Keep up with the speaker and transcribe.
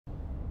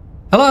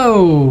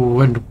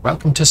Hello and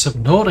welcome to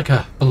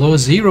Subnautica Below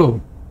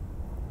Zero.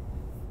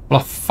 Well,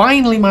 I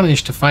finally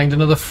managed to find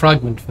another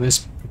fragment for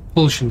this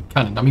propulsion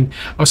cannon. I mean,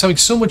 I was having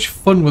so much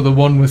fun with the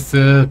one with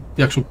the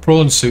actual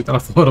prawn suit that I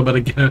thought I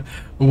better get a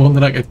one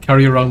that I could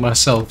carry around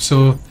myself.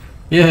 So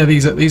yeah,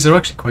 these are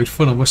actually quite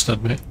fun, I must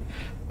admit.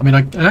 I mean,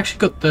 I actually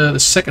got the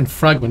second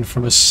fragment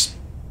from as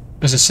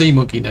a sea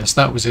monkey nest.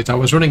 That was it. I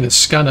was running the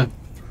scanner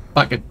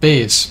back at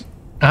base.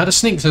 I had a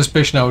sneaking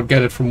suspicion I would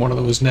get it from one of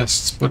those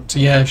nests, but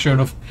yeah, sure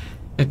enough,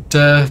 it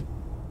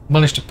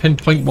managed to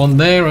pinpoint one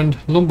there, and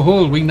lo and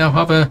behold, we now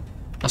have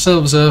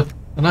ourselves an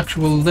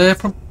actual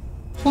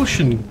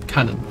propulsion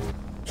cannon.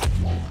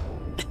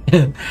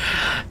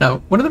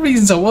 Now, one of the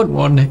reasons I want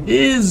one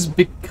is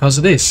because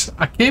of this.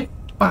 I came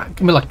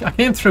back, I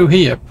came through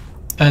here,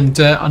 and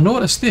I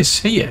noticed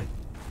this here.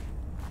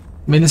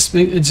 I mean,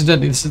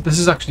 incidentally, this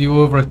is actually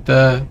over at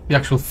the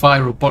actual Phi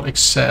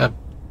Robotics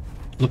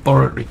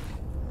laboratory.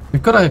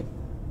 We've got a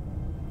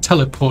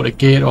teleporter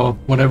gate or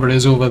whatever it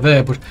is over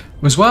there, but it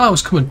was while I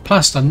was coming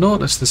past, I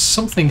noticed there's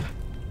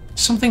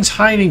something's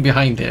hiding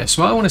behind there.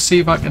 So I want to see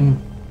if I can.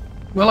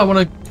 Well, I want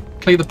to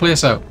clear the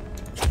place out.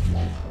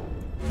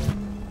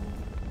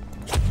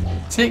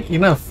 See, you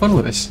can have fun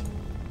with this.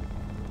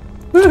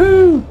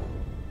 Woohoo!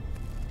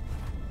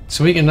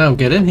 So we can now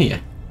get in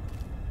here.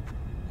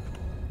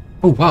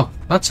 Oh wow,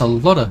 that's a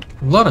lot of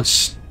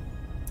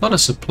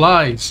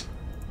supplies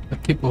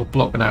that people are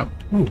blocking out.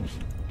 Ooh.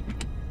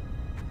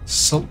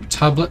 Salt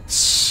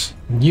tablets,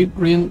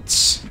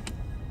 nutrients.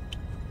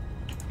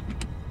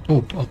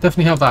 Oh, I'll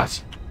definitely have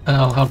that, and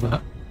I'll have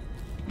that.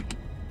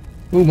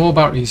 Oh, more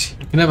batteries.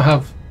 You can never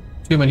have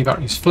too many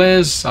batteries.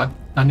 Flares. I'd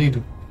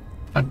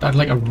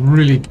like. I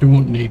really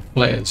don't need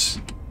flares.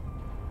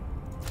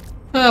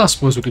 Well, I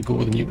suppose we could go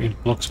with the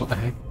nutrient blocks. What the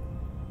heck?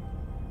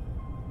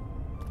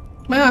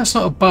 Well, that's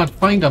not a bad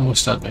find, I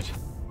must admit.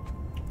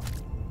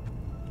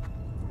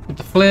 But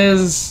the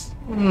flares,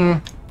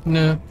 no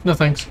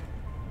thanks.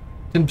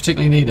 Didn't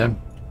particularly need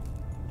them.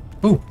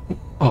 Oh,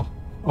 I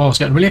was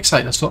getting really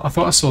excited. I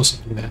thought I saw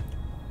something there.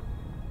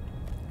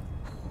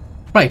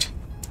 Right,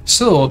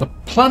 so the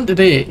plan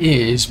today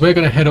is we're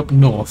going to head up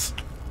north,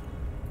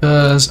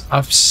 because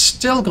I've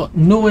still got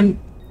no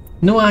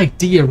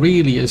idea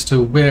really as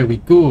to where we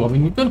go. I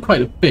mean, we've done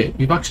quite a bit.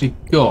 We've actually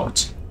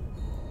got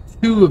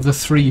 2 of the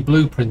 3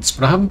 blueprints,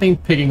 but I haven't been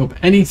picking up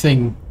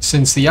anything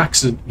since the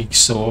accident we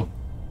saw.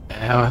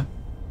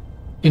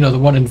 You know, the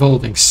one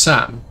involving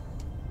Sam.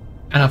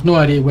 And I've no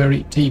idea where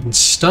to even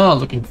start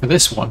looking for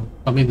this one.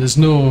 I mean, there's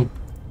no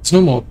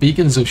more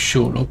beacons have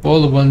shown up.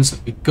 All the ones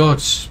that we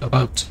got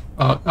about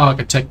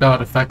architect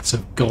artifacts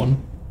have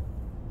gone,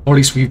 or at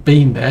least we've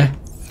been there.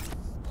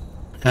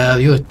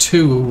 The other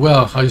 2,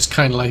 well, I just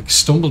kind of like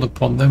stumbled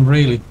upon them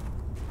really.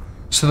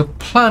 So the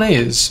plan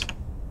is,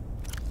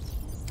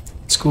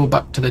 let's go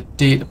back to the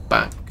data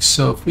bank.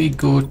 So if we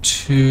go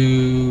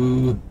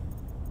to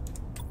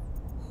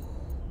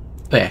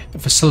there, the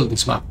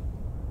facilities map.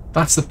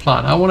 That's the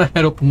plan. I want to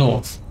head up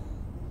north.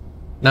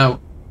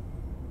 Now,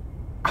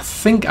 I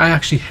think I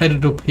actually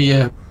headed up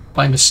here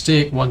by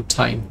mistake one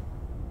time,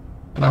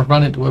 and I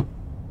ran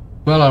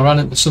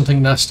into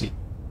something nasty.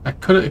 It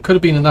could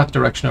have been in that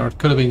direction, or it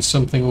could have been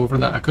something over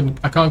that.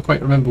 I can't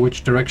quite remember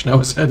which direction I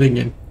was heading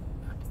in.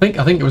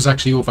 I think it was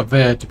actually over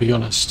there, to be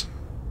honest.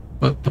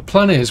 But the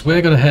plan is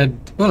we're going to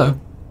head. Well,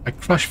 a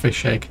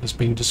crashfish egg has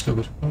been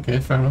discovered.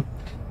 Okay, fair enough.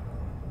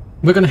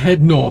 We're going to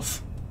head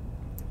north.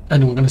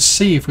 And we're going to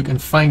see if we can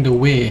find a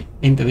way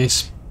into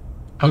this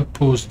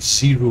Outpost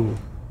Zero.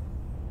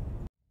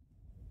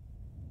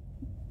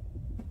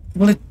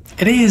 Well,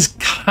 it is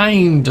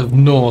kind of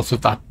north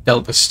of that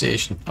Delta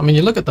station. I mean,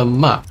 you look at the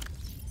map.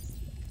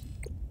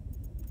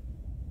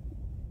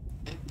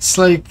 It's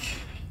like,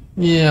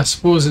 yeah, I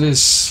suppose it is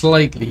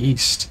slightly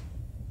east.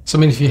 So,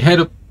 I mean, if you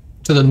head up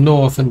to the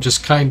north and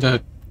just kind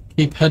of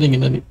keep heading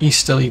in an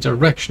easterly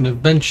direction,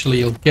 eventually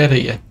you'll get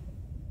here.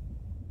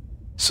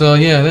 So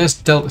yeah, there's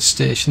Delta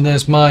Station,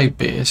 there's my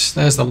base,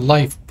 there's the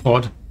life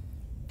pod,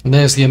 and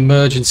there's the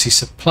emergency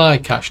supply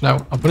cache.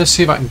 Now, I'm going to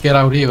see if I can get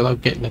out here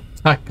without getting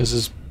attacked, because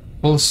there's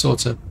all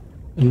sorts of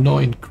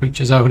annoying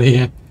creatures out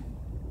here.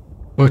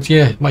 But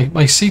yeah,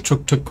 my sea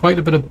truck took quite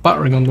a bit of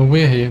battering on the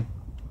way here.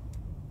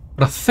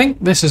 But I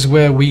think this is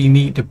where we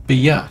need to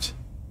be at.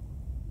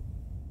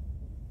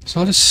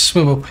 So I'll just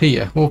swim up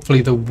here.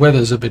 Hopefully the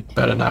weather's a bit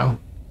better now.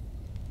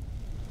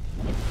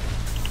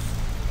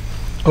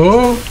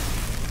 Oh!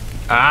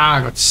 Ah,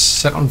 I got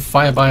set on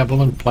fire by a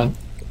blooming plant.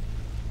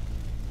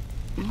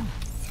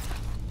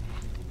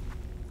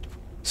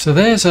 So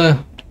there's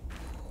a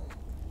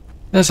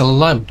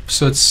lamp,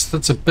 so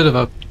that's a bit of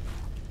a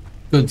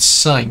good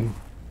sign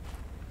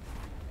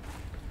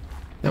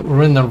that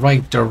we're in the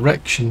right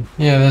direction.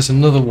 Yeah, there's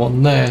another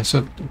one there,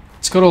 so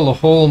it's got all the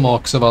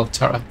hallmarks of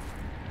Alterra.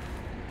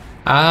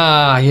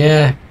 Ah,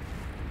 yeah.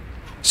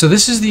 So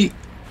this is the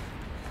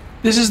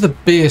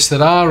base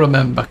that I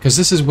remember, because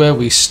this is where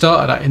we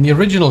started at. In the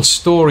original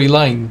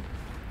storyline,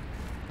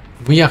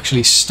 we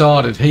actually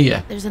started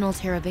here. There's an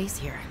Alterra base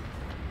here.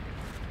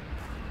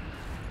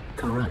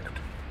 Correct.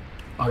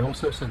 I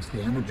also sense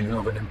the energy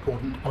of an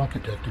important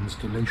architect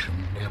installation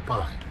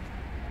nearby.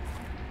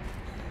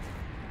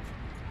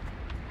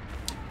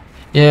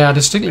 Yeah, I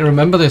distinctly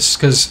remember this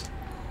because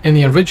in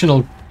the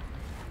original,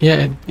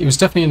 yeah, it was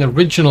definitely in the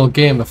original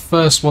game, the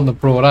first one that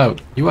brought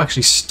out, you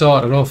actually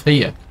started off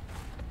here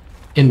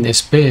in this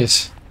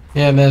base.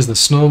 Yeah, and there's the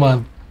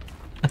snowman.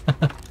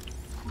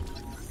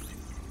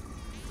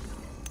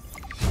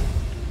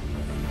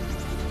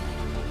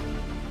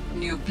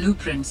 New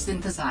blueprint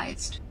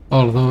synthesized.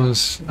 All of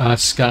those I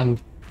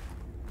scanned.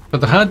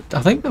 But they had,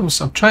 I think there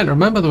was, I'm trying to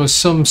remember, there was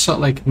some sort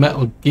of like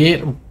metal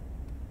gate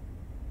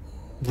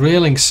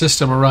railing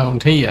system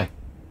around here.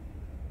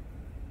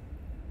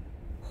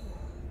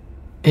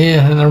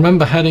 Yeah, and I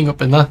remember heading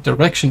up in that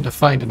direction to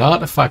find an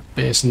artifact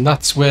base, and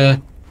that's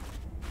where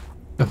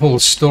the whole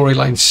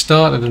storyline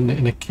started,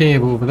 in a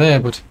cave over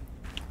there. But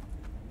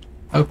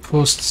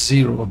Outpost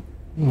Zero.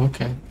 Oh,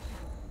 okay.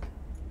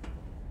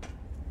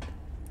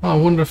 Oh, I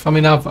wonder if, I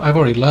mean, I've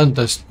already learned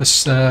this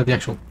the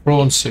actual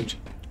prawn suit.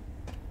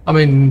 I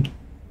mean,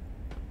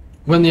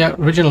 when the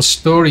original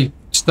story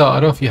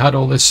started off, you had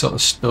all this sort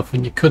of stuff,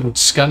 and you couldn't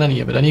scan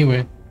any of it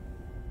anyway.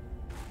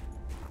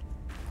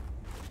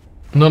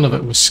 None of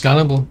it was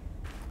scannable.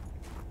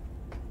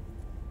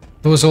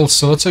 There was all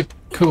sorts of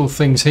cool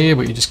things here,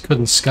 but you just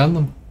couldn't scan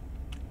them.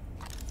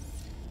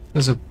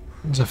 There's a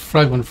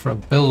fragment for a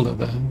builder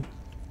there.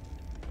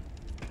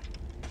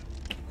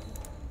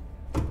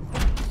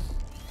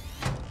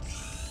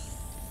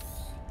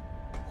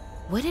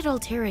 What did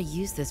Altera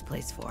use this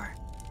place for?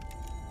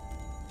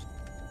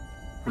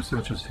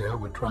 Researchers here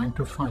were trying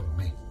to find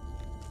me.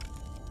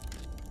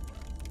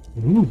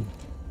 Ooh.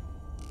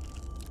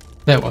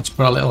 There, let's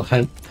put a little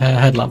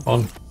headlamp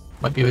on.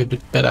 Might be a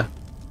bit better.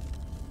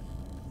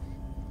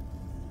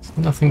 There's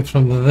nothing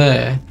from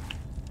there.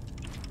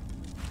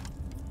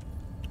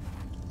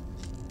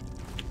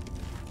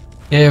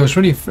 Yeah, it was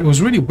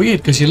really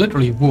weird because you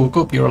literally woke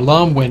up, your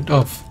alarm went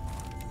off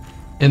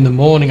in the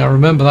morning. I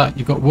remember that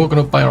you got woken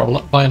up by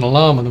an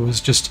alarm, and there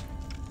was just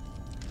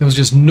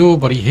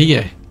nobody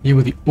here. You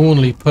were the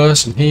only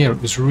person here.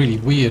 It was really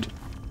weird.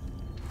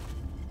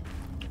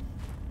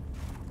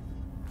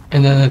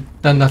 And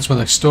then that's when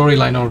the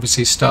storyline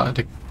obviously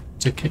started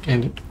to kick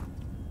in.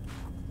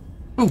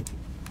 Ooh.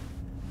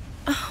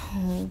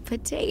 Oh,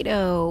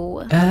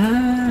 Potato.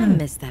 Ah. I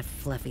miss that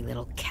fluffy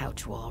little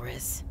couch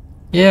walrus.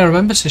 Yeah, I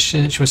remember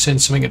she was saying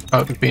something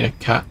about it being a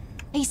cat.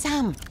 Hey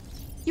Sam,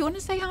 you want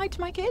to say hi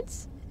to my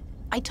kids?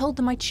 I told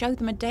them I'd show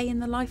them a day in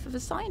the life of a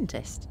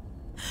scientist.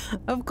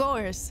 Of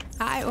course.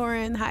 Hi,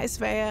 Oren. Hi,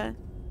 Svea.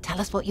 Tell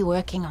us what you're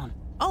working on.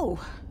 Oh,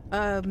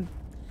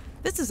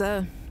 this is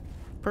a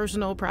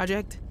personal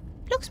project.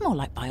 Looks more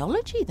like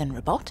biology than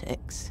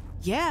robotics.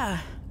 Yeah,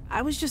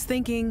 I was just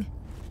thinking,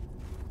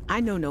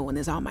 I know no one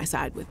is on my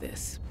side with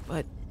this,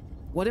 but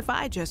what if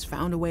I just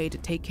found a way to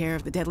take care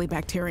of the deadly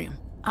bacterium?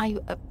 I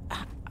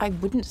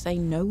wouldn't say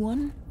no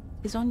one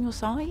is on your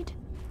side.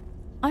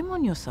 I'm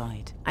on your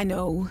side. I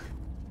know,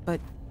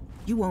 but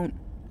you won't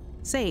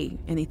say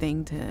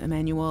anything to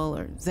Emmanuel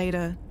or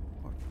Zeta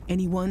or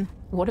anyone.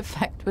 What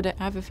effect would it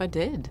have if I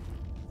did?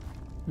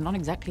 I'm not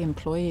exactly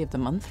employee of the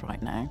month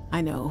right now.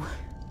 I know.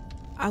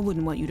 I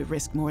wouldn't want you to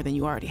risk more than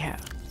you already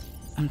have.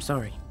 I'm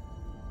sorry.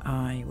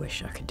 I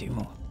wish I could do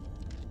more.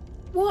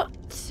 What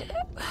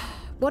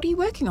are you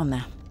working on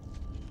there?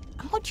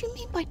 And what do you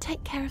mean by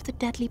take care of the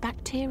deadly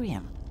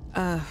bacterium?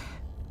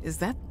 Is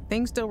that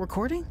thing still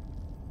recording?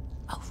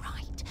 Oh,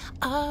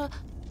 right.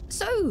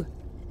 So,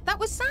 that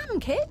was Sam,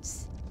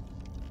 kids.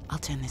 I'll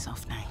turn this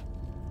off now.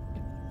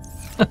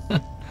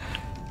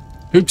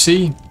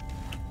 Oopsie.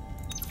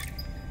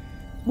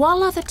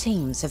 While other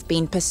teams have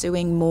been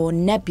pursuing more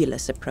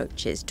nebulous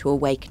approaches to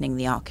awakening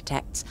the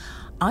architects,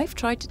 I've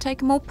tried to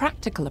take a more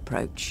practical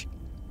approach.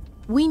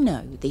 We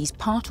know these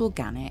part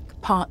organic,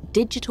 part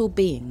digital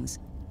beings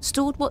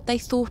stored what they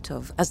thought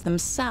of as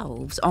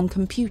themselves on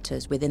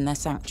computers within their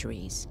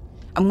sanctuaries,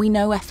 and we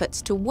know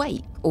efforts to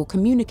wake or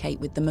communicate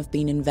with them have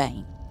been in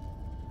vain.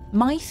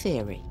 My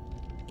theory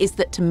is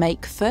that to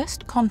make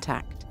first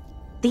contact,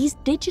 these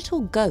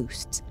digital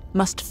ghosts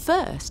must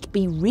first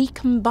be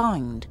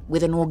recombined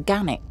with an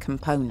organic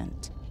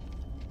component.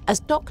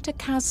 As Dr.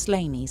 Kaz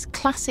Slaney's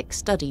classic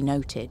study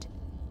noted,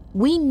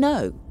 we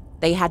know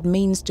they had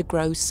means to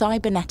grow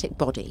cybernetic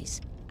bodies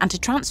and to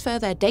transfer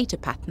their data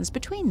patterns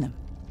between them.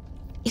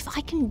 If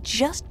I can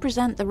just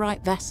present the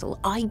right vessel,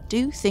 I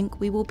do think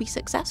we will be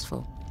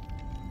successful.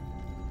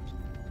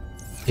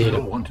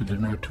 Jill wanted to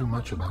know too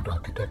much about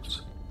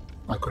architects.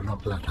 I could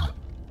not let her.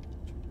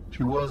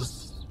 She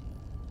was,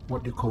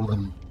 what do you call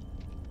them,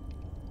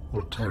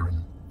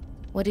 Alteran.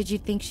 What did you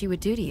think she would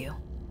do to you?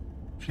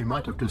 She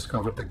might have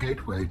discovered the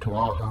gateway to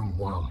our home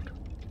world.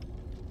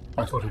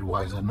 I thought it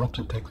wiser not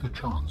to take the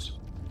chance.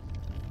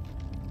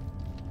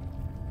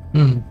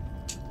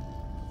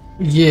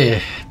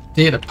 Yeah,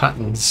 data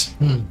patterns.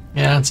 Yeah,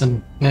 that's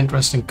an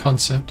interesting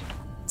concept.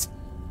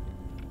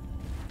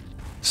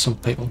 Some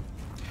people.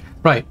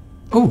 Right.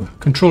 Oh,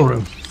 control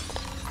room.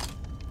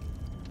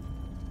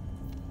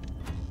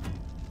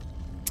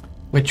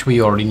 Which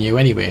we already knew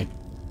anyway.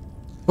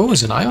 Oh,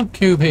 there's an ion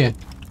cube here.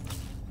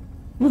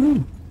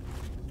 Woohoo!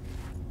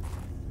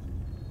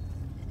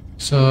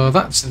 So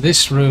that's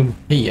this room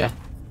here.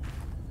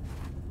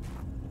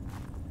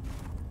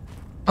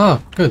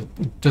 Ah, good.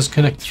 It does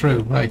connect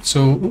through. Right,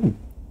 so ooh,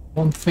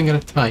 one thing at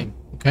a time.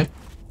 Okay.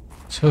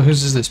 So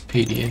whose is this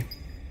PDA?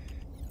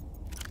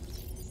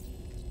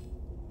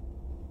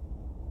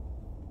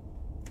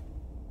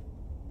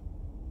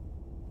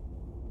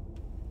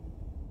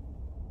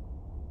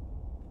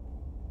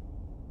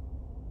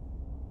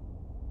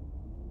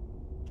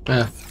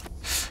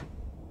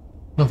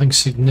 Nothing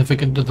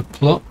significant to the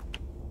plot.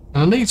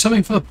 I need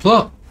something for the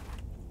plot.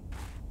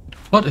 The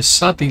plot is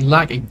sadly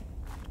lagging.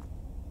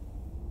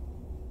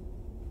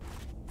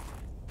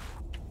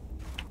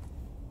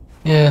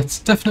 Yeah, it's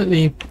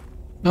definitely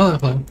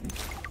another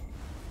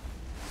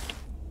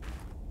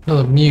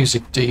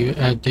music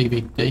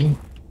DVD.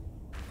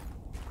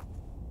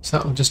 So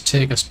that'll just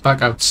take us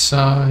back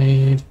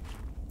outside.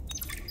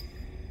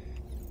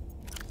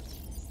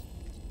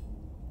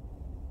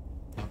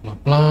 Blah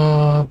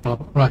blah blah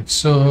blah. Right,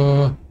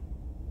 so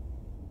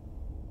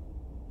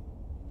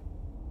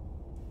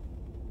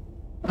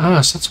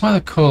so that's why they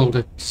called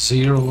it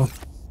Zero.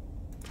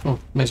 Oh,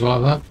 may as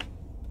well have that.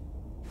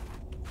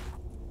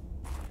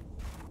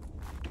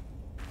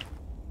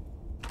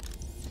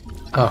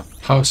 Oh,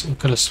 power cell.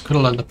 Could have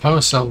learned the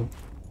power cell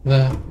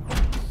there.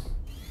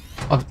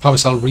 Or the power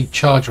cell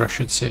recharger, I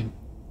should say.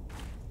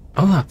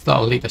 Oh,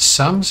 that'll lead to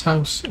Sam's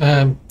house.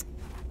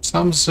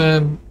 Sam's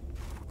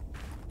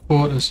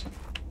quarters.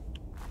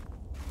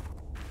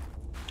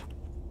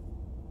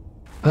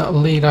 That'll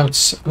lead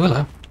out.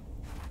 Well,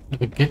 a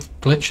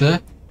glitch there.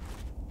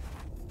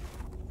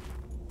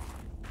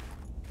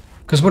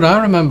 Because what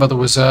I remember, there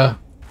was yeah,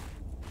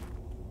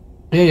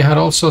 you had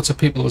all sorts of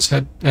people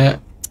that had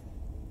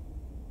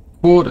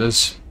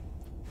quarters.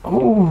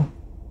 Oh,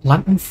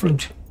 lantern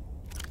fruit.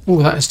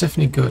 Oh, that is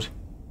definitely good.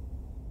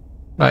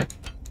 Right,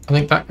 I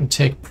think that can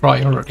take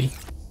priority.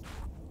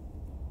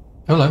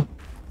 Hello.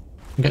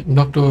 I'm getting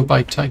knocked over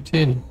by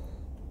titanium.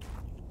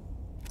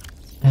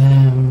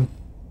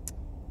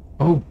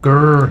 Oh,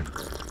 grrr.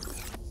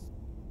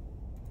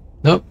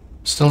 Nope,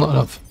 still not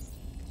enough.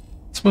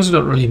 I suppose I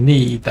don't really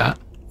need that.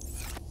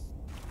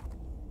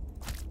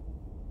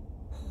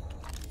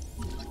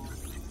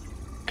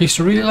 I used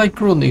to really like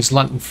growing these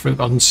lantern fruit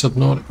on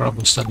Subnautica, I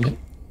must admit.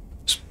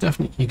 It's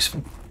definitely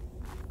useful.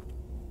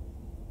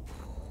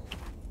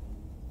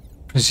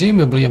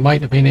 Presumably I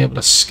might have been able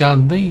to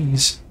scan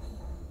these.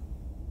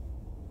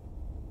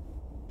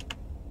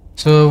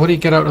 So what do you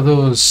get out of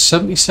those?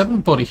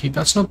 77 body heat,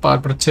 that's not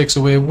bad, but it takes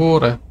away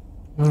water.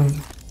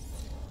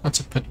 That's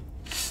a pity.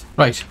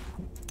 Right.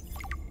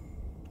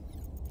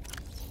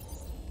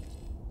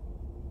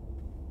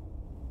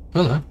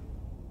 Hello.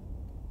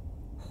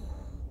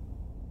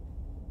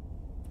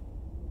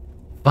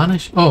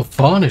 Vanish? Oh,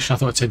 varnish. I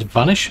thought it said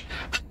vanish.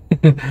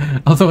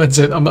 I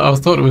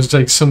thought it was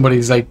like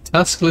somebody's like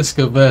task list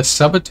of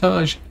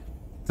sabotage.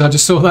 So I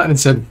just saw that and it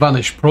said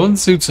vanish prawn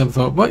suits. And I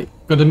thought, what?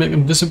 Got to make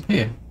them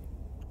disappear.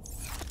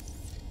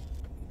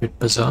 Bit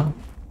bizarre.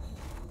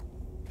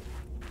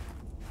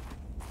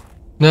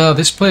 No,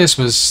 this place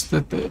was.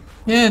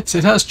 Yeah, it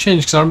has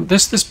changed.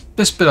 Because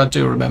this bit I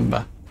do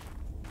remember.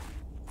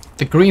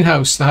 The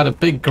greenhouse. They had a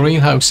big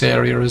greenhouse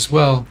area as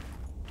well.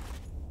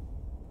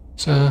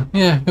 So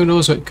yeah, who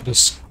knows what it could have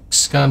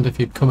scanned if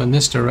you'd come in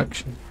this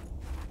direction.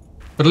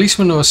 But at least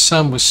we know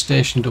Sam was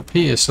stationed up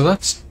here, so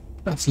that's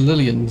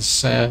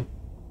Lillian's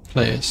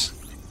place.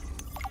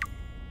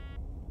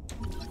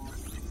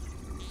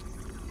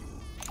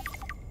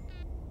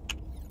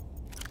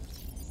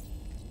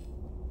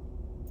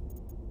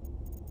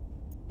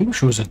 Ooh,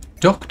 she was a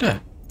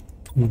doctor.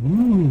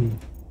 Ooh.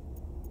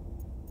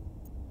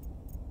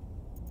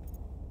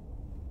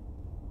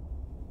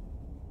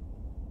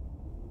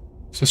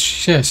 So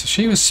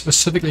she was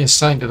specifically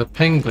assigned to the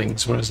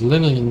penguins, whereas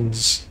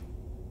Lillian's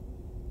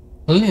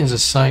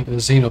assigned to the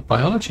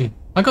xenobiology.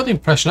 I got the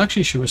impression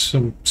actually she was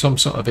some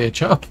sort of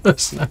HR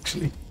person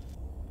actually.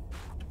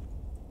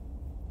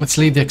 Let's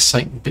leave the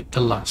exciting bit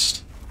to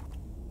last.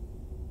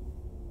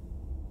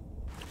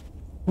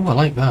 Oh, I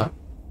like that.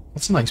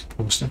 That's a nice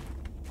poster.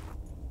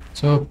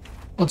 So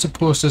lots of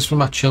posters for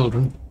my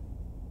children.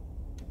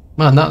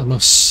 Man, that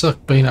must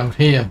suck being out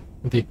here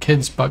with your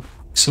kids back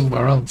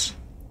somewhere else.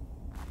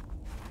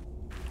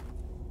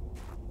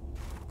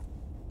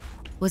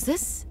 Was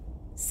this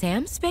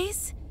Sam's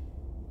space?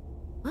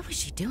 What was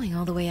she doing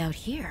all the way out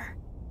here?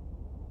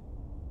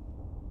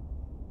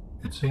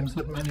 It seems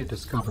that many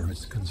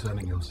discoveries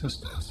concerning your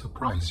sister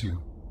surprise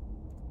you.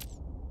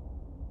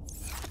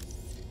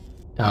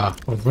 Ah,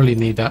 we'll really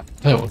need that.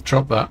 I will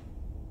drop that.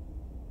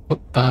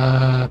 Put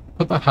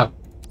that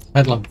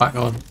headlamp back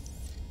on.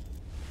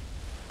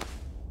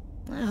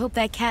 I hope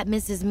that cat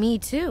misses me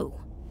too.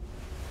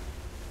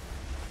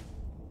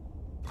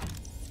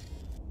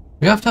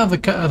 We have to have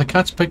the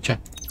cat's picture.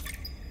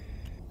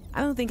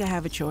 I don't think I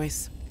have a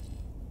choice.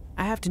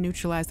 I have to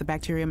neutralize the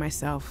bacteria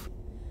myself.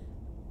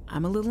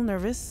 I'm a little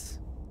nervous.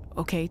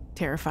 Okay,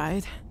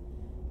 terrified.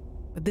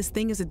 But this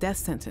thing is a death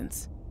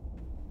sentence.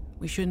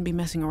 We shouldn't be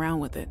messing around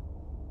with it.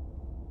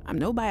 I'm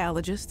no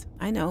biologist,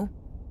 I know.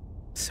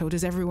 So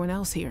does everyone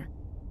else here.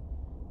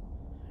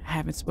 I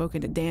haven't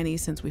spoken to Danny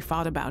since we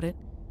fought about it.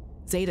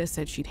 Zeta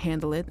said she'd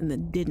handle it and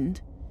then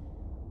didn't.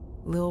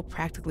 Lil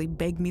practically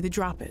begged me to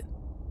drop it.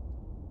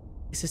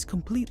 This is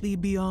completely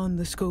beyond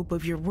the scope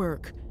of your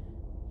work.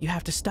 You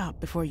have to stop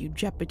before you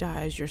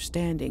jeopardize your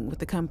standing with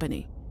the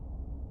company.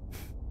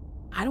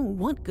 I don't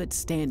want good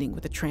standing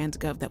with a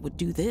transgov that would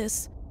do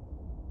this.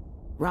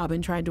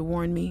 Robin tried to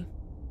warn me.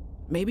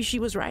 Maybe she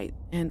was right,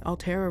 and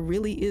Alterra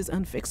really is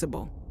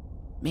unfixable.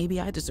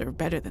 Maybe I deserve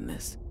better than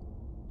this.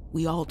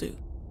 We all do.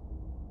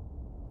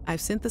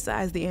 I've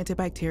synthesized the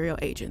antibacterial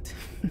agent.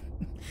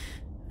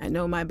 I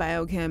know my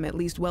biochem at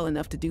least well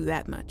enough to do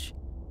that much.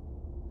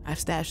 I've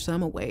stashed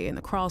some away in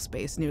the crawl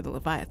space near the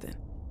Leviathan.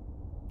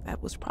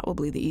 That was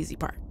probably the easy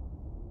part.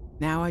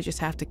 Now I just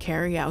have to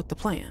carry out the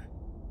plan.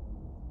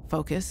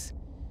 Focus,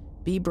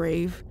 be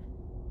brave,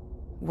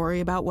 worry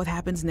about what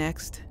happens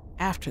next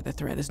after the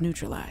threat is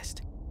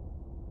neutralized.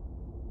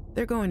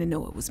 They're going to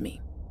know it was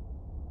me.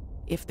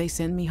 If they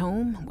send me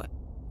home,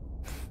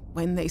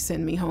 when they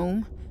send me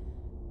home,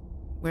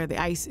 where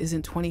the ice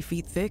isn't 20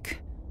 feet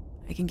thick,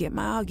 I can get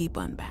my Augie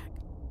bun back.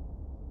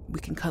 We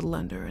can cuddle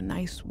under a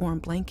nice warm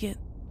blanket.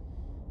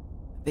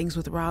 Things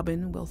with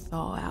Robin will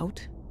thaw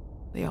out.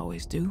 They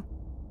always do.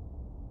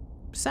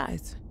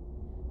 Besides,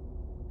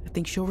 I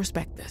think she'll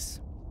respect this.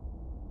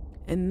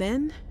 And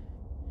then,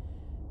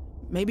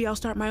 maybe I'll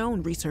start my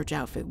own research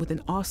outfit with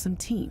an awesome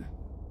team.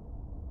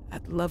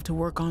 I'd love to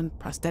work on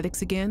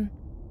prosthetics again.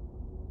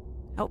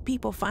 Help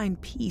people find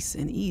peace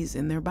and ease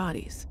in their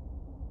bodies.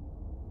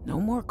 No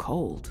more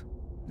cold.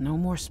 No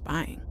more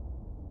spying.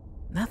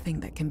 Nothing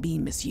that can be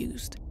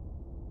misused.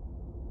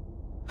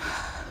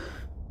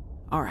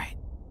 All right.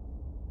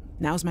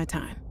 Now's my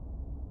time.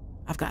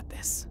 I've got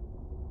this.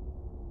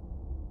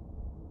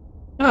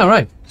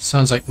 Alright.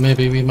 Sounds like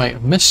maybe we might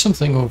have missed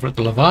something over at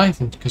the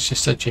Leviathan, because she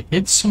said she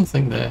hid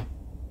something there.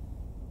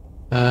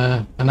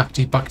 An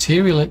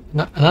antibacterial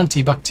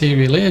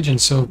agent,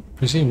 so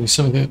presumably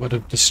something that would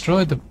have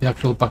destroyed the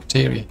actual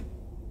bacteria.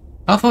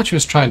 I thought she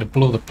was trying to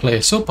blow the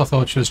place up. I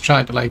thought she was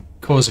trying to like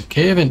cause a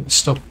cave-in to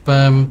stop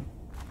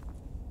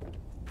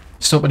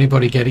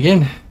anybody getting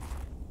in.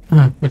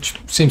 Which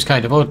seems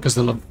kind of odd because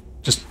they'll have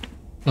just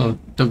dug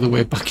their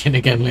way back in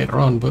again later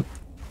on, but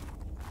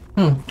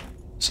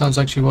sounds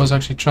like she was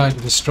actually trying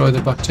to destroy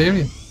the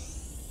bacteria.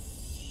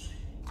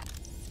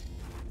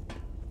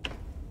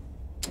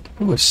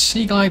 Ooh, a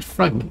sea glide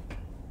fragment.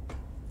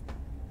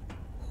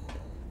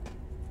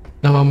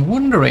 Now I'm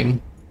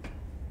wondering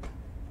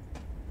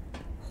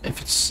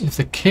if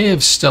the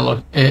cave's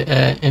still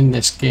in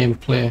this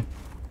gameplay.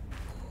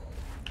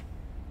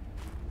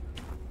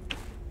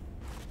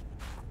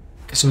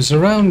 Because it was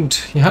around,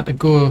 you had to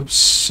go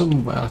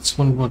somewhere. That's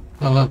one.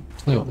 I'll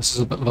tell you what, this is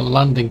a bit of a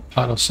landing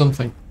pad or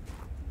something.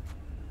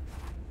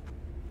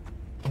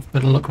 I've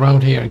better look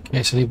around here in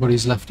case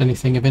anybody's left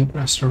anything of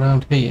interest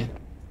around here.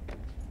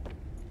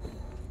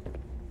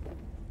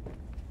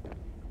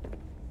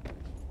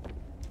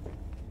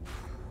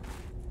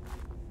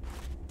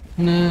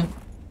 No.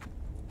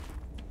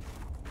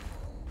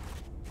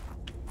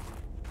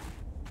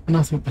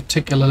 Nothing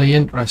particularly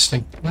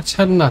interesting. Let's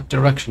head in that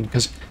direction,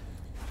 because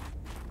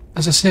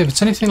as I say, if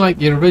it's anything like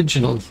the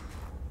original,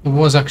 it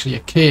was actually a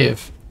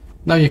cave.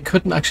 Now you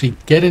couldn't actually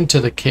get into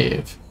the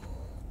cave.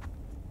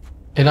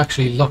 It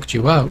actually locked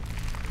you out.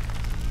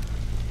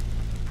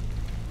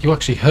 You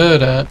actually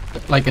heard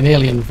like an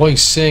alien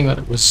voice saying that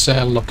it was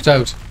locked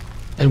out.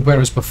 And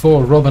whereas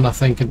before, Robin, I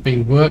think, had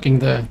been working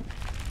there.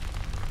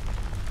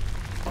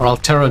 Or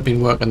Alterra had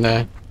been working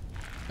there,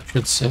 I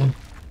should say.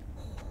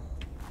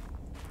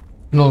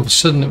 And all of a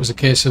sudden it was a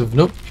case of,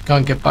 nope, you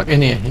can't get back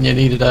in here, and you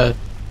needed a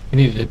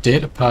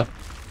data pad.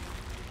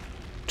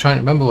 I'm trying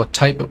to remember what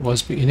type it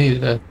was, but you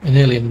needed an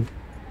alien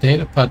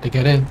data pad to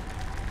get in.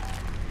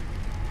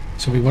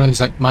 So it'd be one of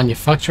these like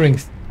manufacturing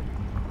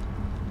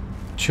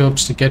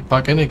jobs to get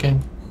back in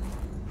again.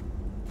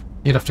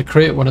 You'd have to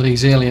create one of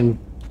these alien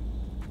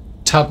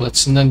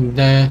tablets and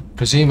then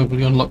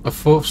presumably unlock the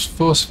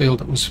force field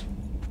that was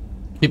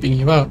keeping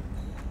you out.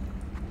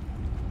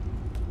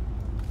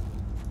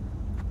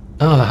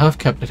 Oh, they have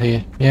kept it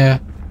here. Yeah,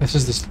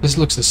 this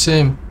looks the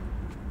same.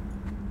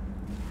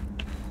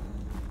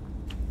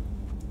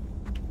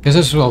 Because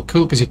this is all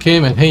cool, because you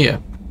came in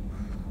here,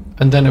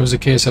 and then it was a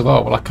case of,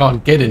 oh well, I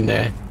can't get in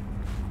there.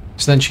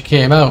 So then she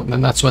came out, and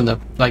then that's when the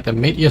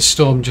meteor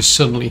storm just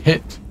suddenly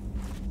hit.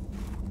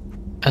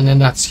 And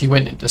then you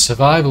went into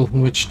survival,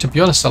 which, to be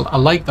honest, I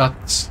like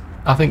that.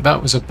 I think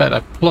that was a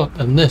better plot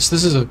than this.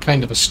 This is a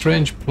kind of a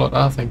strange plot,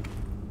 I think.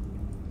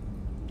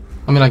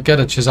 I mean, I get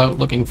it, she's out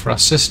looking for her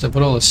sister,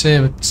 but all the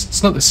same,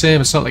 it's not the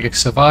same. It's not like a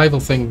survival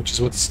thing, which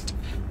is what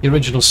the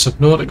original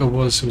Subnautica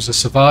was. It was a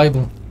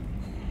survival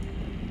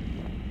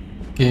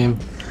game.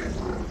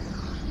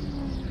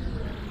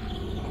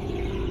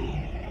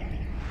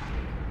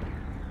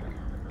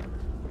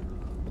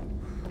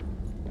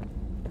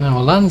 Now,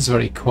 land's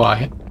very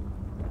quiet,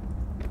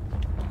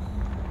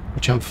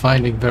 which I'm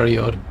finding very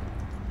odd.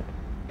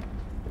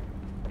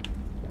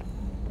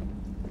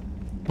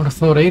 Would have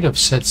thought he'd have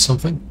said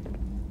something.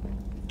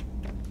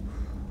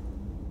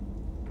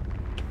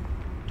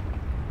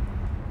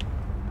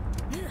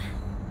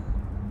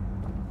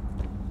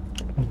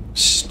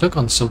 Stuck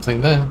on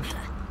something there.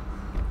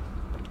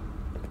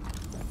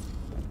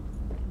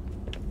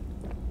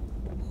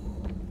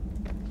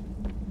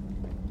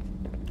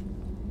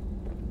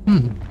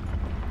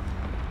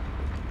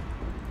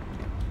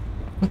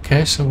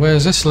 Okay, so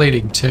where's this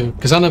leading to?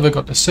 Because I never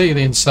got to see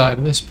the inside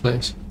of this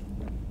place.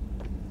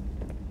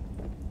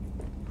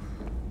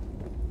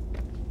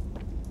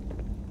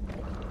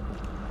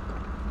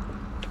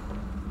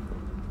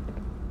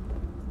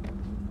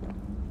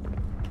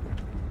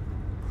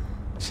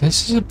 So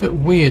this is a bit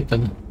weird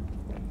then.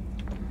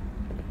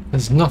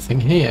 There's nothing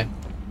here.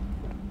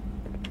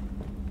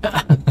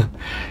 I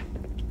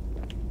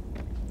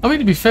mean,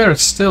 to be fair,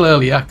 it's still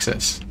early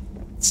access.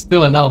 It's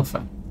still an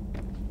alpha.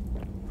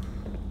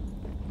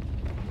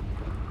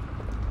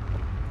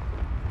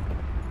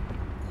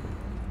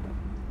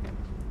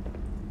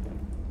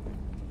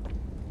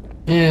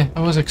 Yeah,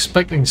 I was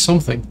expecting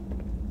something.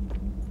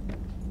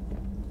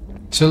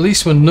 So at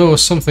least we know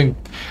something.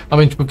 I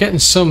mean, we're getting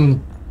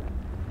some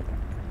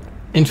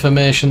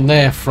information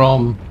there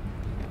from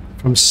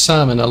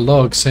Sam in a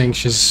log saying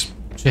she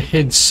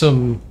hid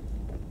some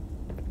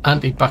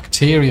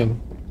antibacterium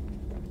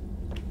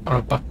or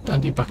a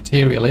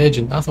antibacterial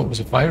agent. I thought it was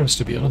a virus,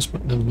 to be honest,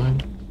 but never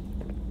mind.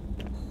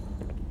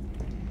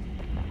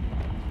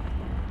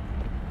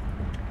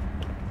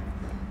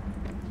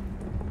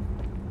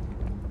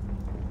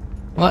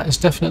 Well, that is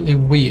definitely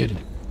weird.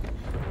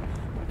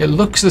 It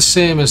looks the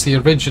same as the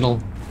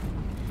original,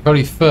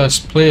 very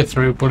first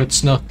playthrough, but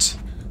it's not.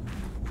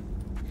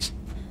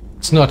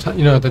 It's not,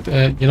 you know, that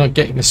you're not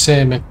getting the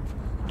same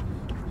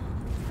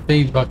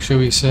feedback, shall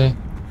we say?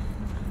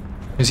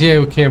 Because yeah,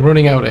 we came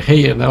running out of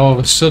here, and then all of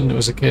a sudden it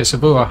was a case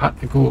of, oh, I had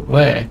to go up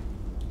there,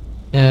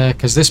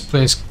 because this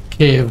place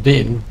caved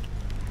in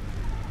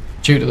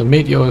due to the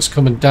meteors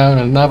coming down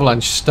and an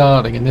avalanche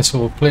starting, and this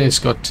whole place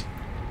got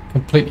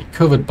completely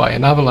covered by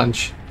an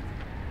avalanche,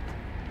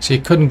 so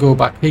you couldn't go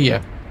back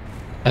here.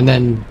 And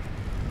then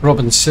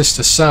Robin's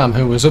sister Sam,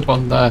 who was up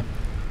on the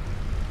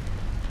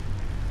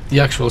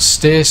actual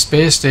space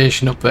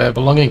station up there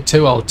belonging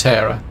to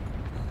Altera,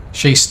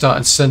 she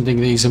started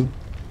sending these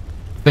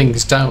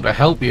things down to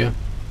help you.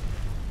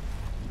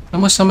 I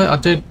must admit,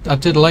 I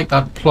did like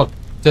that plot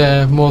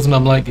more than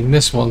I'm liking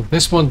this one.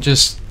 This one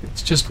it's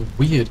just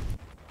weird.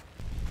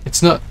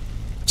 It's not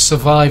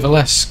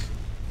survival-esque,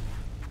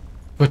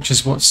 which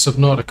is what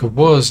Subnautica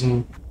was,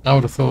 and I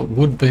would have thought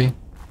would be.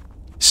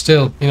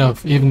 Still, you know,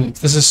 even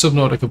if this is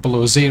Subnautica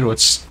Below Zero,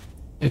 it's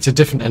a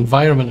different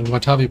environment and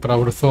what have you, but I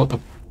would have thought the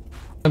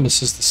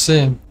premise is the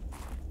same.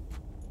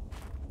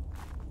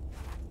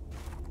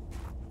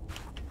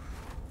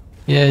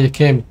 Yeah, you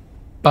came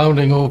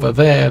bounding over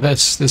there.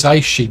 This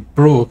ice sheet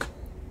broke,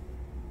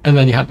 and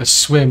then you had to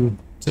swim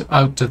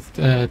out to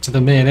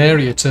the main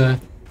area to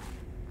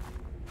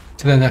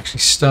then actually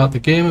start the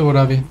game or what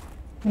have you.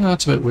 Oh,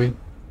 that's a bit weird.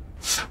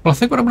 Well, I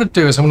think what I'm going to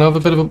do is I'm going to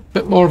have a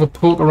bit more of a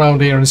poke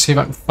around here and see if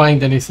I can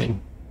find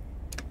anything.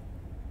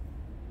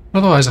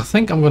 Otherwise, I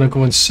think I'm going to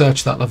go and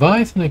search that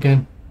Leviathan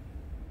again.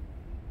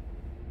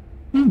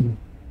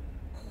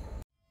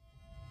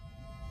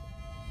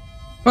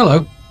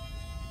 Hello.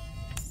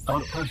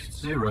 Outpost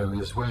Zero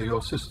is where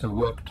your sister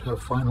worked her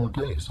final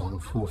days on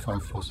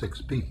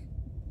 4546B.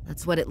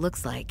 That's what it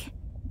looks like.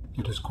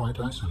 It is quite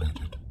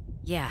isolated.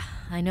 Yeah,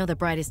 I know the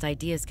brightest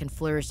ideas can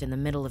flourish in the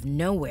middle of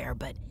nowhere,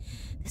 but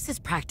this is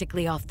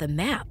practically off the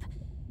map.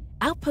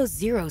 Outpost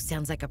Zero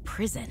sounds like a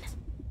prison.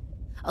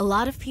 A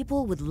lot of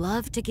people would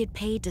love to get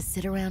paid to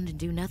sit around and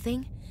do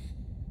nothing.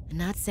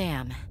 Not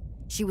Sam.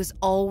 She was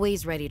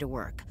always ready to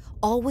work,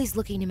 always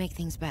looking to make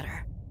things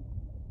better.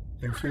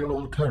 You feel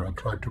Altera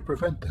tried to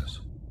prevent this?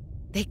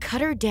 They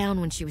cut her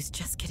down when she was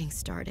just getting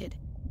started.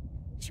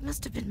 She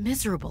must have been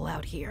miserable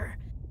out here.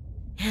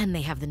 And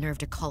they have the nerve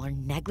to call her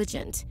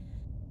negligent.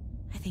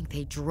 I think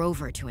they drove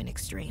her to an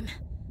extreme.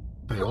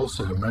 They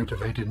also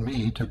motivated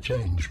me to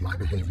change my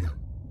behavior.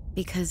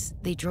 Because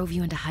they drove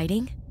you into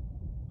hiding?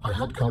 I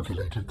had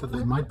calculated that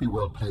they might be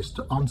well placed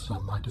to answer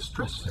my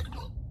distress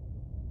signal.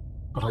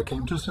 But I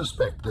came to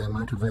suspect their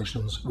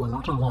motivations were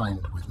not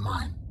aligned with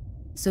mine.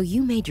 So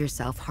you made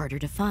yourself harder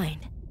to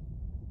find.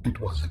 It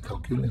was a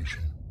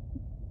calculation.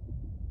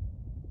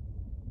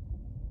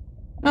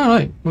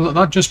 Alright, well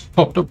that just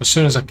popped up as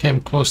soon as I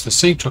came close to the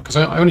sea truck, because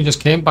I only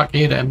just came back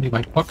here to empty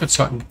my pockets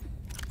so I can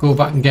go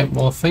back and get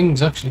more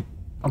things, actually.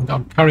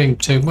 I'm carrying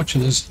too much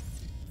and there's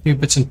a few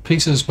bits and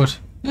pieces, but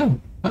yeah,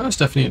 that was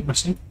definitely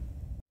interesting.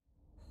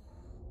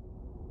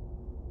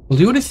 Well,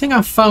 the only thing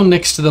I found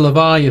next to the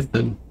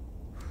Leviathan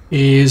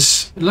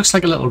is, it looks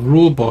like a little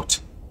robot,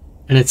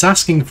 and it's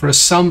asking for a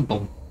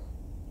sample.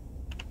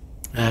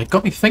 It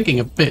got me thinking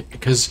a bit,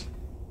 because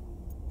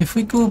if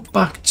we go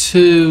back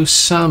to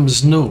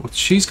Sam's notes,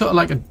 she's got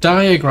like a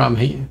diagram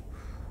here.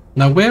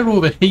 Now we're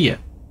over here,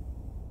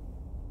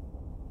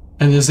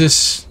 and there's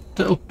this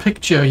little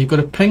picture. You've got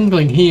a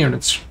pingling here, and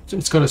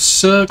it's got a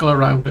circle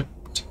around it.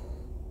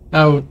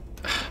 Now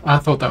I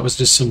thought that was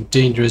just some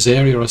dangerous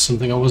area or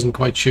something. I wasn't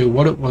quite sure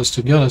what it was,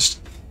 to be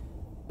honest.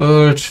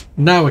 But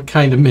now it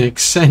kind of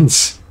makes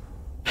sense.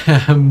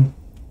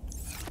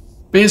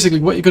 Basically,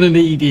 what you're going to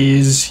need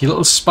is your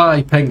little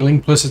spy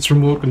pangolin plus its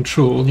remote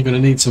control. You're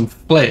going to need some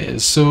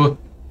flares. So,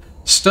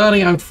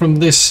 starting out from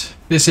this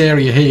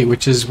area here,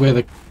 which is where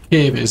the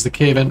cave is, the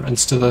cave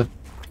entrance to the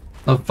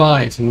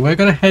Leviathan, we're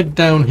going to head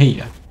down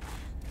here.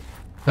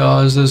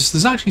 Because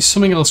there's actually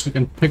something else we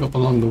can pick up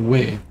along the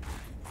way.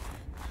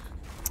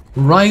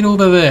 Right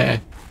over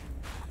there,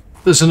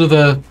 there's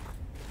another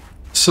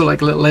sort of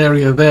like little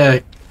area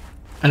there,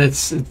 and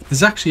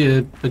there's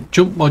actually a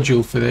jump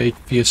module for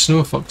your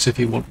Snowfox if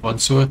you want one.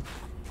 So I'm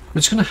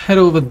just going to head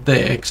over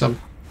there because I'm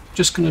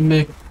just going to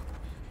make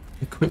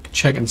a quick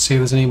check and see if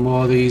there's any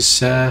more of these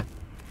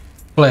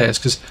flares.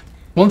 Because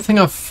one thing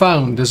I've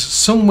found is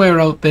somewhere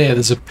out there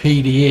there's a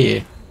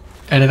PDA,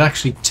 and it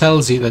actually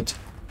tells you that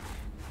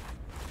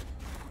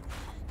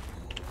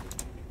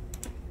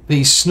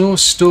these snow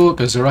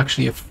stalkers are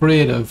actually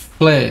afraid of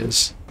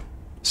flares,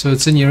 so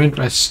it's in your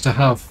interest to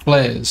have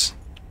flares.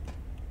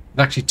 It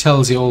actually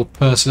tells you all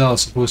personnel are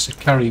supposed to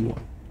carry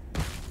one.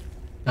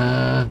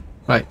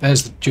 Right,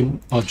 there's the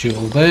jump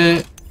module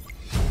there.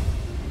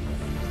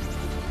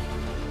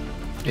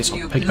 Yes,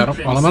 I'll pick that up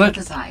while I'm on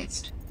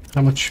it.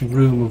 How much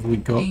room have we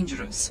got?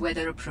 Dangerous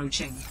weather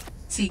approaching.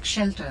 Seek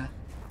shelter.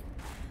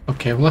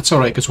 Okay, well that's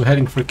alright because we're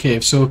heading for a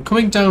cave. So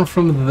coming down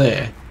from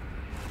there,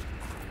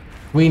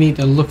 we need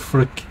to look for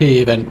a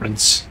cave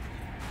entrance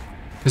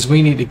because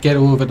we need to get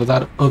over to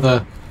that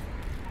other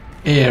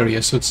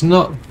area. So it's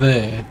not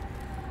there.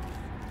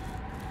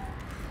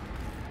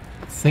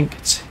 I think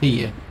it's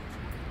here.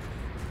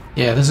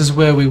 Yeah, this is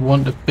where we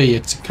want to be.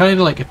 It's kind of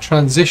like it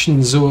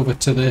transitions over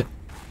to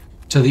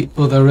the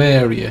other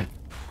area.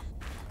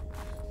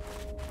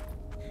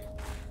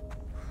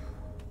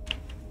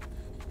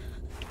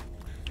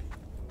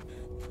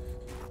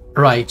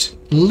 Right,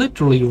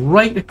 literally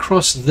right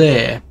across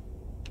there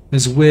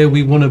is where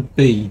we want to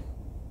be.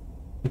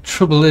 The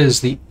trouble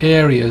is the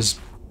areas,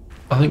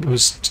 I think it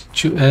was the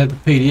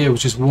PDA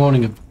was just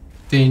warning of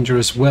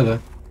dangerous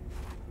weather,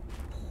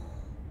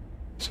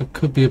 so it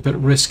could be a bit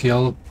risky.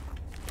 I'll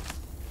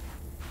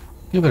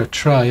give it a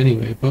try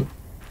anyway. But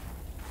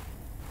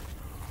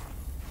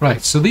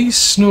right, so these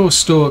snow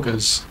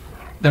stalkers,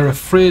 they're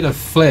afraid of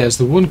flares.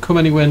 They won't come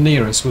anywhere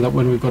near us without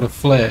when we've got a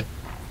flare,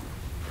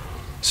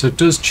 so it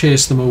does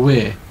chase them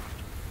away.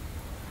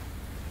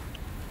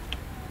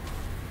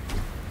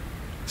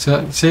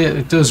 So see,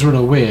 it does run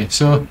away.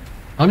 So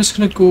I'm just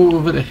going to go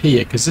over to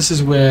here because this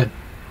is where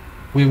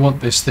we want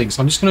this thing.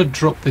 So I'm just going to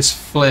drop this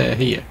flare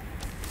here.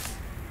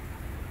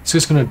 So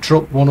it's going to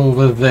drop one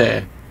over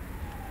there.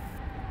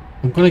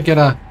 I'm going to get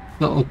a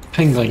little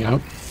pangling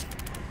out.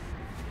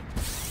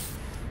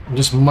 I'm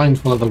just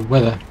mindful of the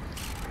weather.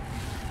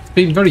 It's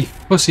been very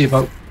fussy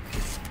about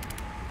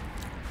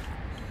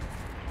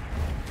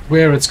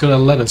where it's going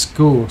to let us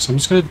go. So I'm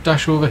just going to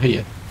dash over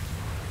here.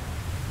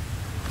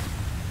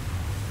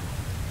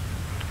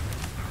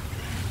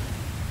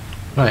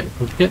 Right,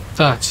 we'll get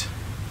that.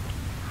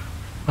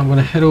 I'm going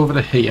to head over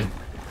to here.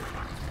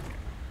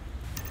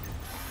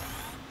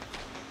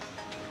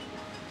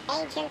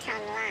 Agent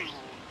online.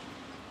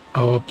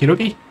 Okie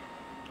dokie.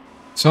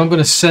 So I'm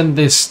going to send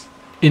this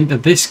into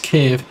this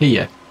cave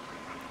here.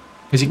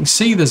 As you can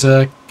see, there's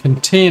a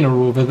container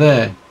over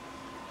there.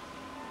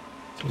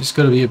 So just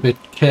got to be a bit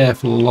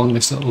careful along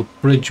this little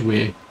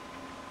bridgeway.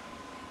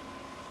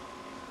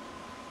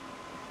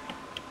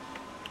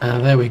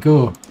 There we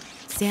go.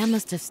 Sam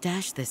must have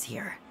stashed this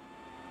here.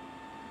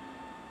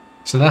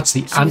 So that's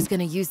the She was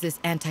going to use this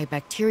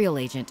antibacterial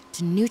agent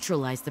to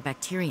neutralize the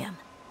bacterium.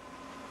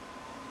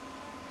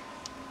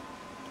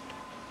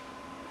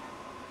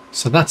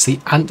 So that's the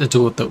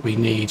antidote that we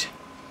need.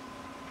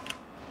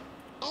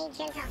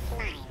 Agent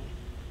offline.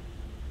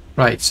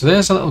 Right, so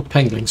there's a little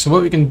pangling. So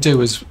what we can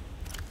do is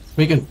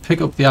we can pick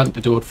up the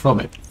antidote from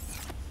it.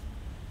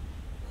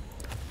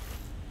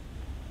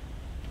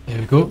 There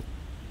we go.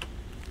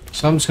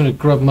 So I'm just going to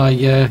grab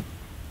my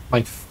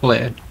my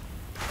flare.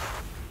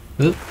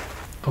 Oop,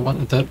 I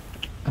wanted that.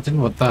 I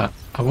didn't want that.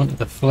 I wanted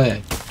the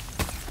flare.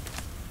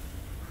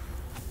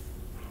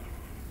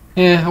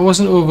 Yeah, I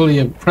wasn't overly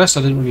impressed.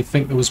 I didn't really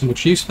think there was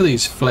much use for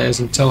these flares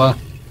until I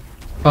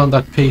found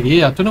that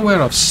PDA. I don't know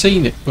where I've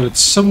seen it, but it's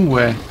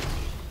somewhere.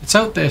 It's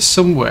out there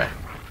somewhere.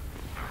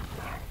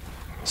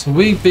 So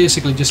we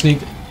basically just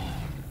need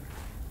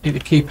to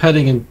keep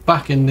heading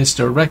back in this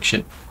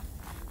direction.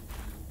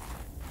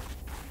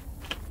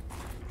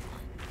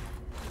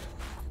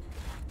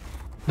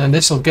 And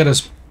this will get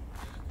us,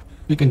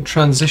 we can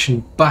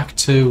transition back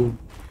to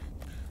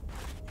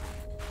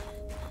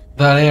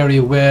that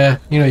area where,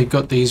 you know, you've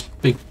got these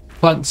big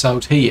plants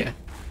out here.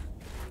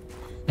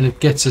 And it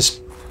gets us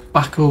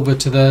back over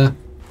to the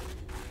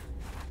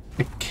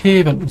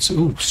cave entrance.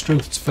 Ooh,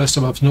 Struth, it's the first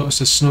time I've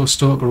noticed a snow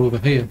stalker over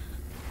here.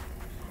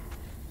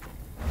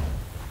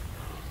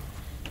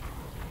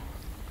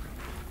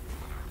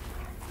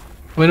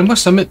 I mean, I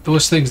must admit,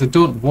 those things, they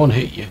don't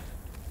one-hit you.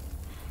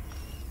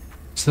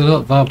 So they're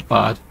not that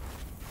bad.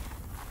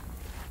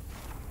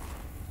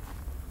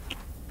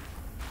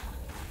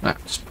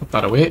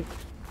 put that away.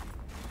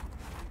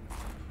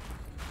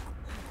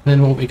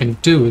 Then what we can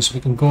do is we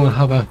can go and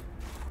have a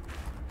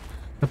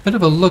bit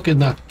of a look in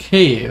that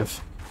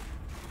cave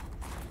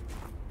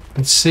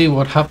and see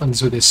what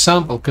happens with this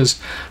sample,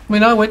 because I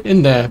mean I went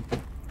in there,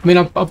 I mean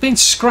I've been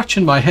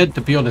scratching my head,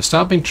 to be honest.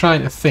 I've been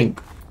trying to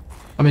think.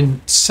 I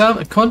mean Sam,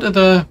 according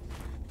to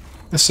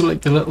the sort of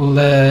like the little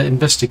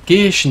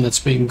investigation that's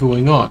been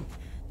going on,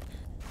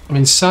 I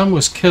mean Sam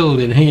was killed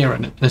in here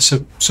in a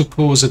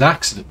supposed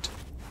accident,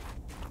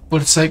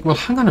 but it's like, well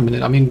hang on a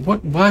minute, I mean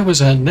why was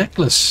her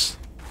necklace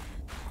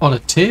on a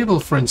table,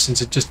 for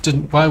instance? It just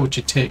didn't. Why would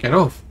you take it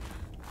off?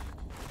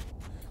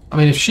 I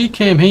mean, if she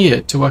came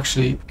here to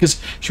actually,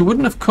 because she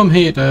wouldn't have come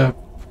here to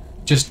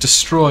just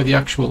destroy the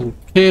actual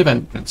cave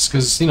entrance,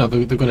 because you know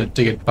they're going to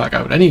dig it back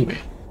out anyway.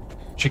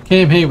 She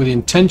came here with the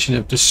intention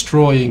of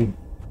destroying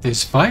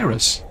this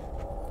virus,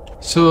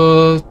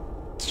 so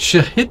she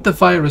hid the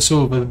virus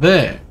over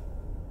there,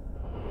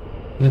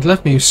 and it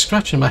left me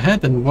scratching my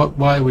head. And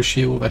why was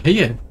she over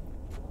here?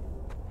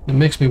 It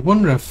makes me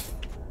wonder if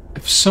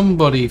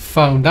somebody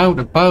found out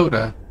about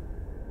her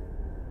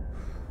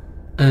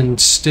and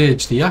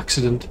staged the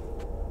accident.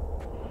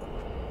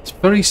 It's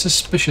very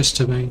suspicious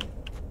to me.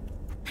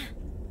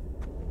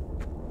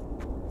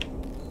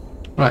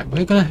 Right,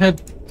 we're gonna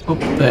head up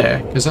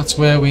there because that's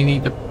where we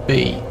need to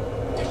be.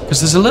 Because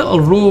there's a little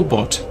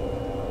robot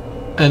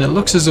and it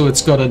looks as though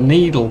it's got a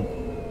needle.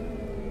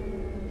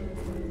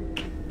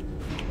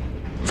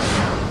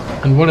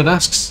 And what it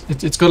asks,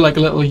 it's got like a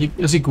little,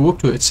 as you go up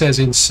to it, it says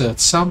insert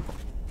sample.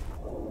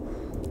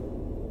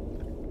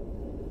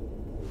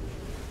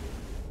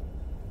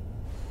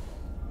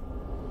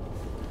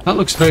 That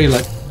looks very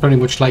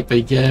much like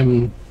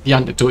the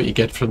antidote you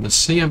get from the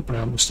Sea Emperor,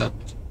 I must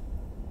admit.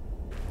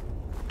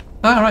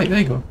 Ah, right, there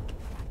you go.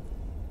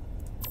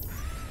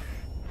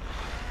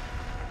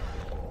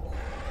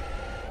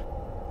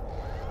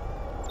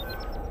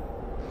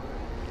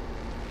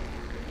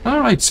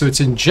 Alright, so it's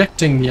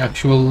injecting the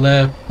actual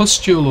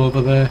pustule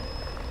over there.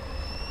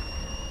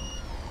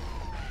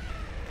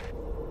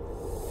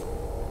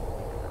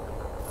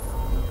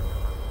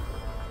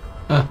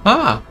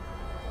 Aha!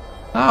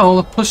 Ah, all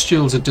the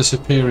pustules are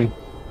disappearing.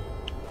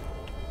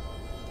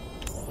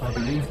 I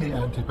believe the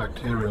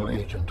antibacterial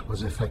agent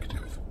was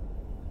effective.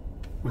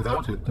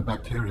 Without it, the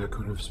bacteria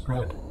could have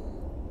spread.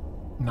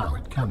 Now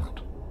it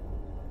cannot.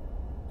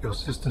 Your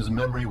sister's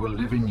memory will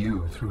live in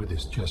you through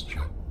this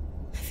gesture.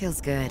 Feels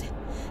good.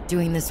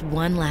 Doing this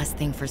one last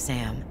thing for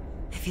Sam.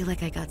 I feel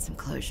like I got some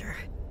closure.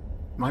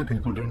 My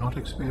people do not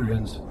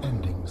experience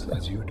endings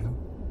as you do.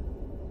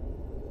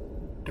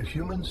 Do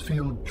humans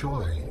feel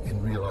joy in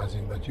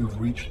realizing that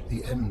you've reached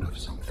the end of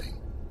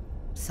something?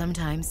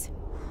 Sometimes.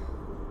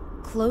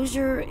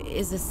 Closure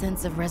is a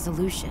sense of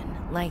resolution,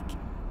 like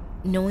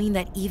knowing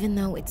that even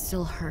though it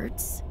still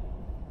hurts,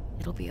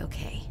 it'll be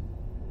okay.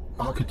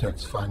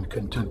 Architects find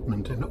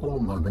contentment in all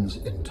moments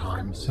in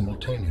time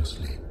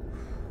simultaneously.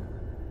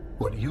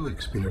 What you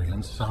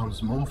experience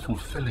sounds more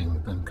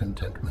fulfilling than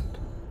contentment.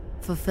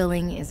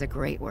 Fulfilling is a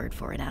great word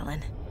for it,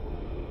 Alan.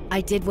 I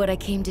did what I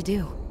came to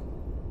do.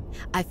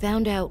 I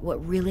found out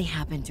what really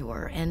happened to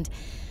her, and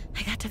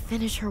I got to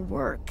finish her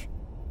work.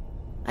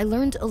 I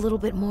learned a little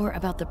bit more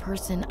about the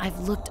person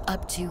I've looked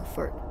up to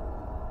for,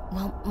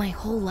 well, my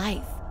whole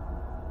life.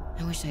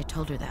 I wish I'd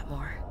told her that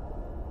more.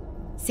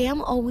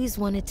 Sam always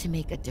wanted to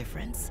make a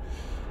difference.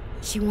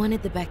 She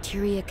wanted the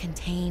bacteria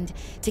contained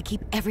to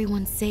keep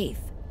everyone safe.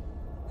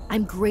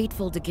 I'm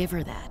grateful to give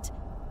her that.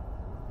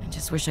 I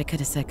just wish I could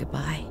have said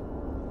goodbye.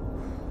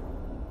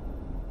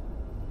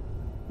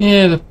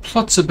 Yeah, the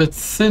plot's a bit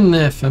thin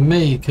there for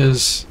me,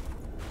 because,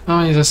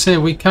 I mean, as I say,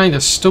 we kind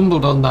of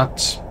stumbled on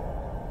that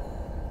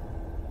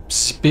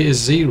Space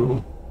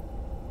Zero.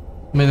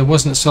 I mean, there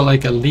wasn't sort of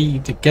like a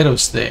lead to get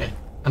us there,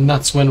 and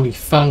that's when we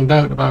found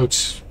out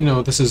about, you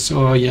know, this is,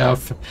 oh yeah,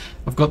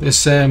 I've got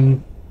this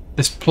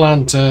this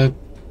plan to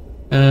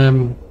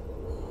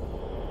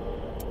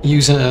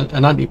use an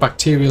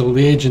antibacterial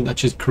reagent that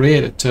she'd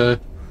created to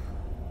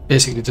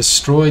basically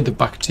destroy the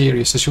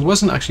bacteria. So she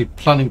wasn't actually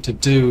planning to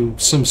do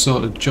some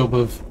sort of job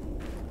of,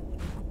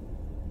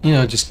 you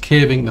know, just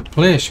caving the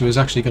place. She was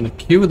actually going to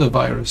cure the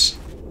virus.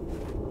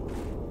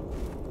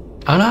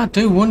 And I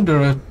do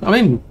wonder, I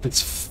mean, it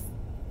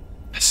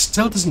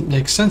still doesn't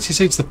make sense. You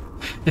see,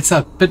 it's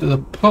that bit of the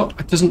plot.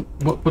 It doesn't,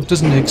 what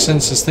doesn't make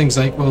sense is things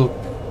like, well,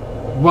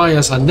 why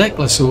is her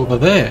necklace over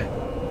there?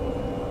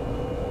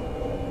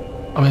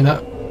 I mean,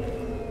 that,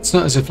 it's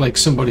not as if like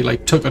somebody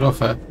like took it off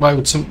her. Why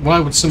would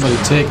somebody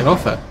take it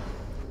off her?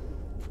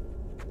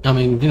 I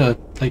mean, you know,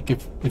 like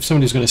if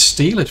somebody's going to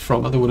steal it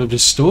from her, they would have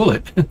just stole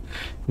it.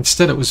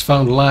 Instead, it was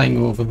found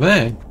lying over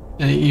there.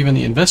 Even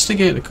the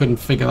investigator couldn't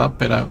figure that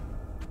bit out.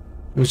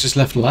 It was just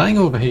left lying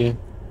over here.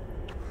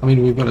 I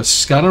mean, we've got a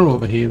scanner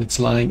over here that's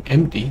lying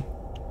empty.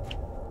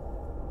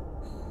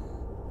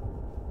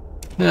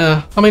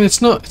 Yeah, I mean,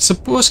 it's not. It's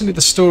supposedly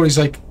the story's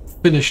like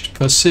finished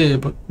per se,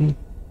 but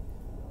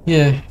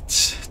yeah, it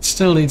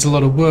still needs a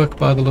lot of work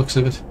by the looks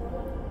of it.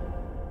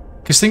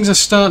 Because things are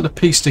starting to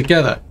piece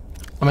together.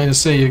 I mean, I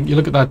say you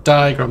look at that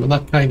diagram and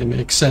that kind of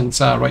makes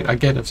sense. Ah, right, I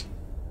get it.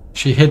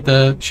 She hid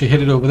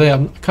it over there.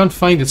 I can't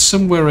find it.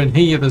 Somewhere in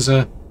here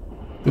there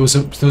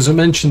was a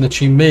mention that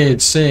she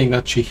made saying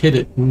that she hid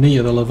it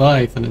near the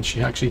Leviathan, and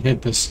she actually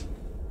hid this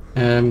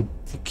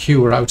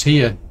cure out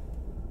here.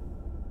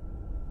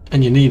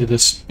 And you needed a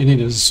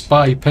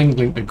spy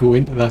penguin to go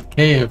into that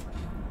cave.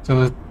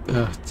 So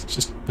that, it's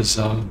just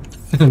bizarre.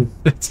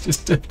 It's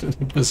just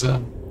definitely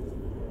bizarre.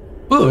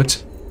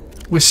 But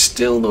we're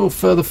still no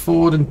further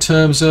forward in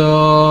terms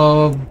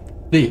of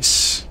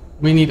this.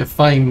 We need to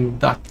find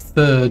that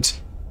third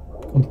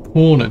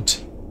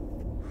component.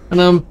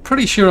 And I'm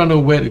pretty sure I know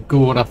where to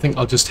go, and I think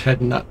I'll just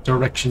head in that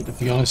direction, to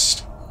be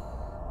honest.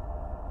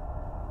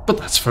 But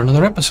that's for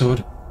another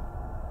episode.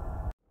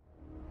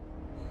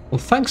 Well,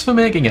 thanks for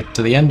making it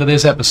to the end of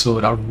this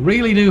episode. I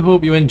really do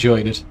hope you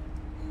enjoyed it.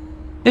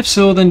 If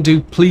so, then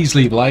do please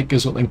leave a like,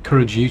 as it will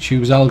encourage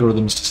YouTube's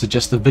algorithms to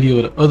suggest the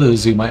video to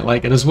others who might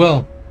like it as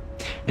well.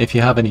 If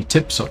you have any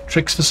tips or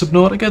tricks for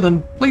Subnautica,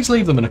 then please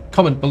leave them in a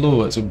comment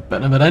below, as it would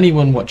benefit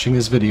anyone watching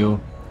this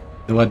video.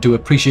 Though I do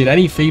appreciate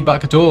any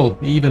feedback at all,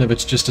 even if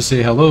it's just to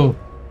say hello.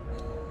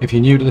 If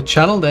you're new to the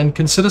channel, then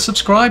consider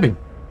subscribing.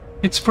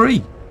 It's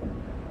free.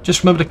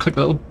 Just remember to click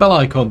the little bell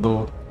icon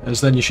though, as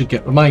then you should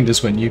get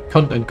reminders when new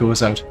content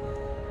goes out.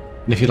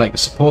 And if you'd like to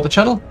support the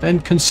channel,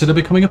 then consider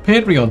becoming a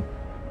Patreon.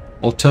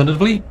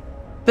 Alternatively,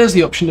 there's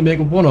the option to make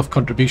a one-off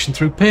contribution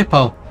through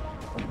PayPal.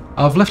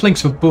 I've left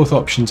links for both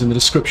options in the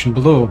description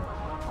below.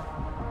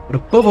 But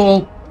above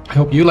all, I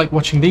hope you like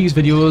watching these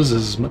videos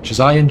as much as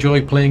I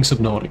enjoy playing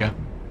Subnautica.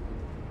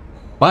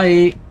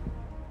 Bye!